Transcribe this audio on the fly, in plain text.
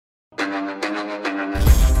Welcome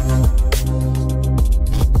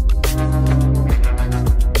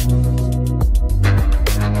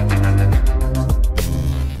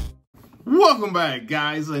back,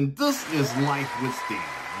 guys, and this is Life with Stan.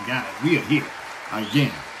 And guys, we are here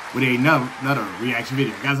again with another reaction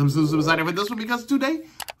video. Guys, I'm super excited for this one because today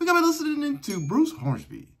we're gonna be listening to Bruce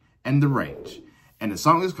Hornsby and The Range, and the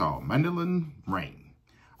song is called Mandolin Rain.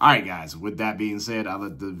 All right, guys, with that being said, I'll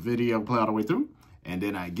let the video play all the way through, and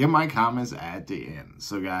then I give my comments at the end.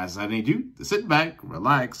 So, guys, I need you to sit back,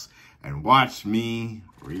 relax, and watch me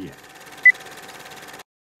react.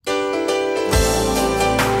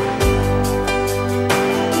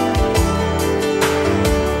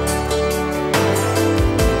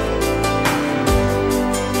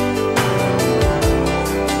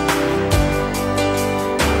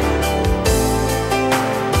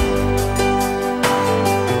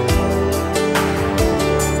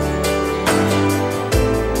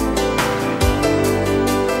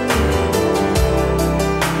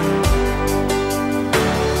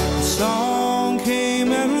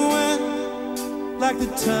 Like the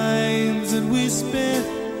times that we spent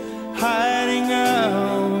hiding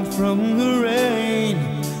out from the rain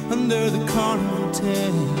under the carnival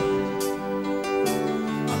tent.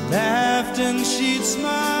 I laughed and she'd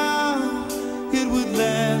smile, it would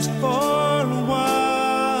last for a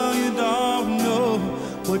while. You don't know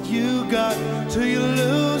what you got till you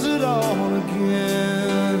lose it all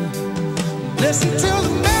again. Listen to the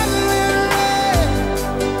mandolin rain,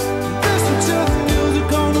 listen to the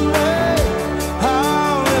music on the radio.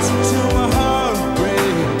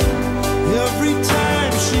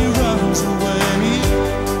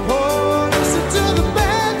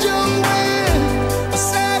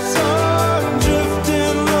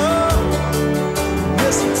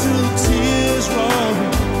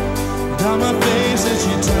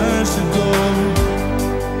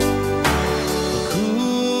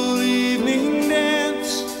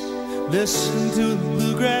 Listen to the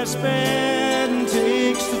bluegrass band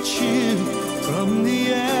takes the chill from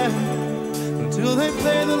the air until they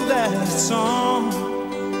play the last song.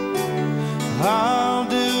 I'll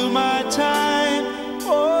do my time,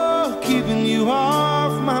 oh, keeping you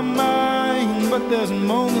off my mind. But there's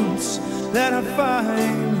moments that I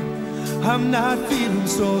find I'm not feeling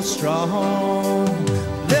so strong.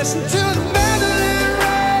 Listen to the mandolin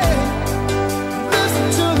rain,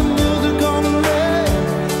 listen to the music on the radio.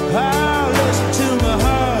 I'll listen to my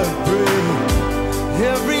heart break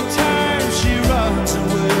every time she runs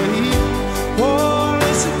away. Oh,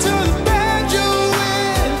 listen to the banjo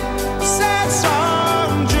wind, a sad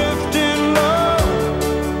song drifting low.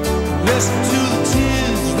 Listen to the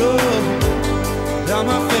tears roll down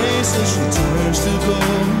my face as she turns to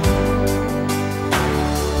gold.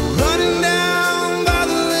 Running down by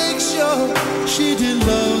the lake shore, she did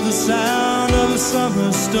love the sound of a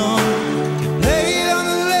summer storm.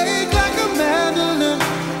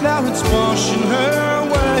 Now it's washing her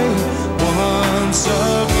away once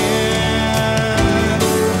again,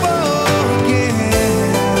 oh, again.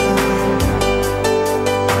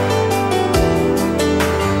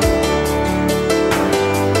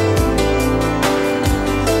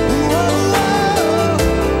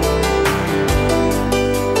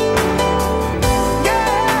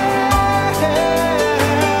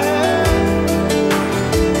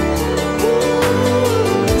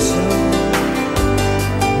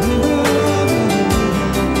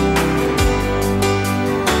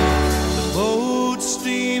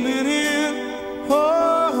 Whoa,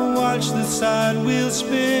 the side wheel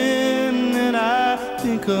spin, and I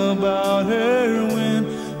think about her when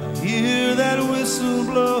I hear that whistle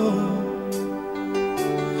blow.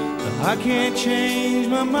 I can't change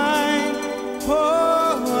my mind,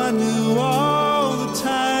 oh, I knew all the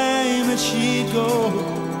time that she'd go,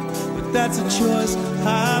 but that's a choice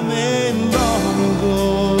I made long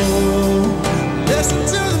ago. Listen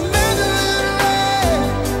to the mandolin rain,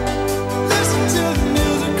 listen to the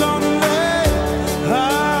music on the radio.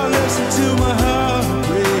 I'll listen to my heart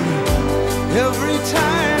break every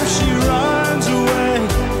time she runs away.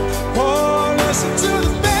 Oh, listen to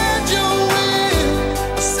the banjo wind,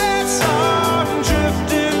 a sad song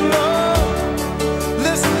drifting low.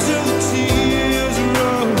 Listen to the tears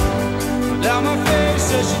roll down my face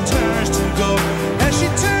as she turns to go, as she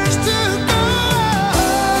turns to go.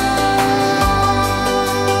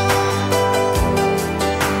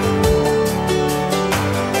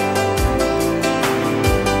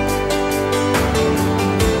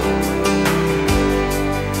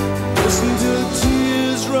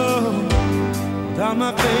 Down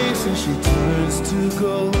my face as she turns to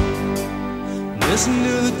go. Listen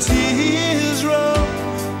to the tears roll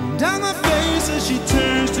down my face as she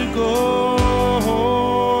turns to go.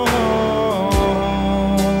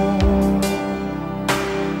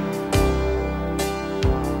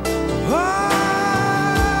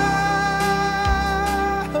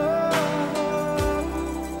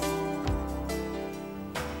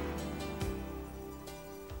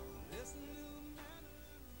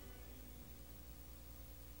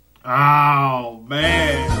 Oh,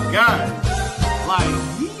 man. God. Like,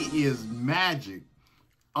 he is magic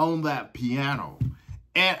on that piano.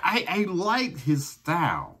 And I like his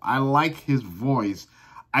style. I like his voice.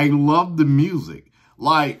 I love the music.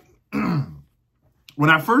 Like, when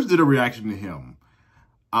I first did a reaction to him,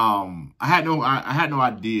 I had no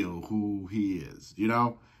idea who he is, you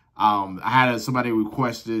know? I had somebody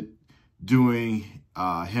requested doing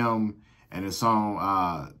him and his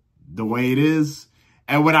song The Way It Is.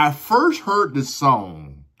 And when I first heard the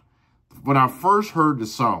song,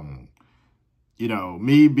 you know,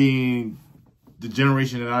 me being the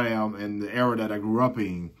generation that I am and the era that I grew up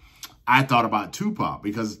in, I thought about Tupac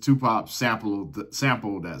because Tupac sampled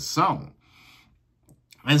that song.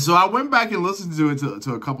 And so I went back and listened to it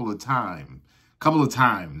to a couple of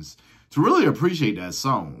times to really appreciate that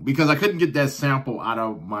song because I couldn't get that sample out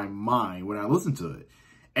of my mind when I listened to it.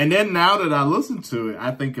 And then now that I listen to it,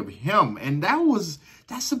 I think of him. And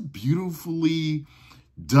that's a beautifully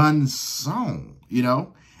done song, you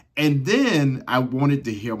know? And then I wanted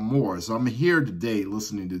to hear more. So I'm here today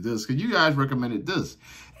listening to this because you guys recommended this.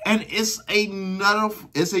 And it's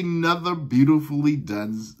another beautifully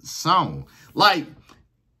done song. Like,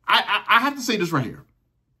 I have to say this right here.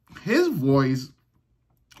 His voice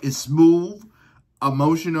is smooth,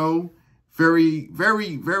 emotional, very,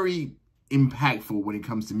 very, very impactful when it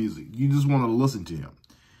comes to music. You just want to listen to him.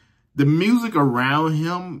 The music around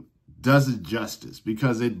him does it justice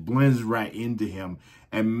because it blends right into him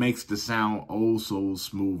and makes the sound oh so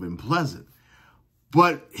smooth and pleasant.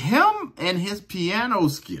 But him and his piano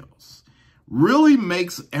skills really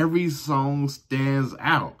makes every song stands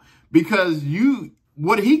out because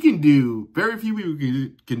what he can do, very few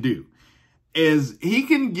people can do, is he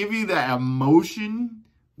can give you that emotion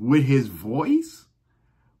with his voice,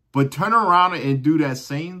 but turn around and do that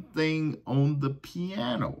same thing on the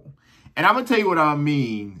piano. And I'm going to tell you what I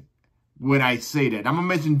mean when I say that. I'm going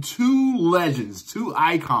to mention two legends, two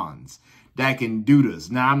icons that can do this.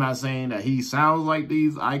 Now, I'm not saying that he sounds like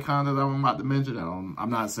these icons that I'm about to mention. I'm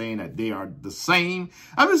not saying that they are the same.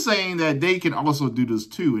 I'm just saying that they can also do this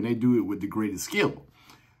too, and they do it with the greatest skill.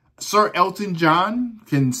 Sir Elton John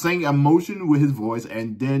can sing emotion with his voice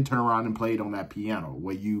and then turn around and play it on that piano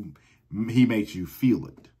where he makes you feel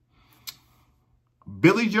it.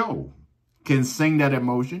 Billy Joel can sing that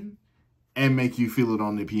emotion and make you feel it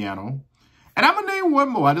on the piano. And I'm going to name one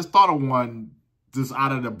more. I just thought of one just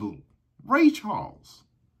out of the blue. Ray Charles.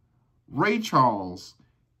 Ray Charles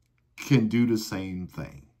can do the same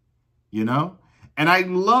thing, you know? And I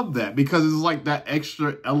love that because it's like that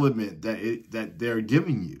extra element that they're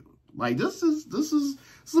giving you. Like, this is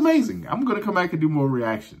amazing. I'm going to come back and do more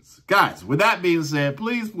reactions. Guys, with that being said,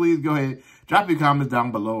 please go ahead, drop your comments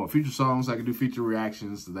down below of future songs so I can do future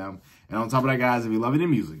reactions to them. And on top of that, guys, if you're loving the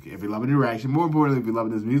music, if you're loving the reaction, more importantly, if you're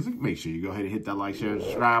loving this music, make sure you go ahead and hit that like, share, and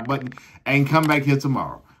subscribe button and come back here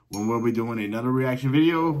tomorrow when we'll be doing another reaction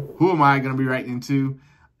video. Who am I going to be reacting to?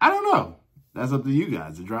 I don't know. That's up to you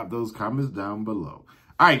guys to drop those comments down below.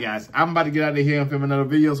 All right, guys, I'm about to get out of here and film another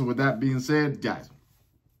video. So with that being said, guys,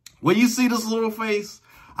 when you see this little face,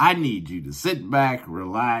 I need you to sit back,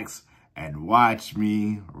 relax, and watch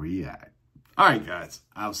me react. All right, guys,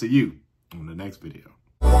 I'll see you in the next video.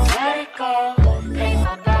 Let it go, let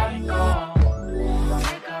my body go.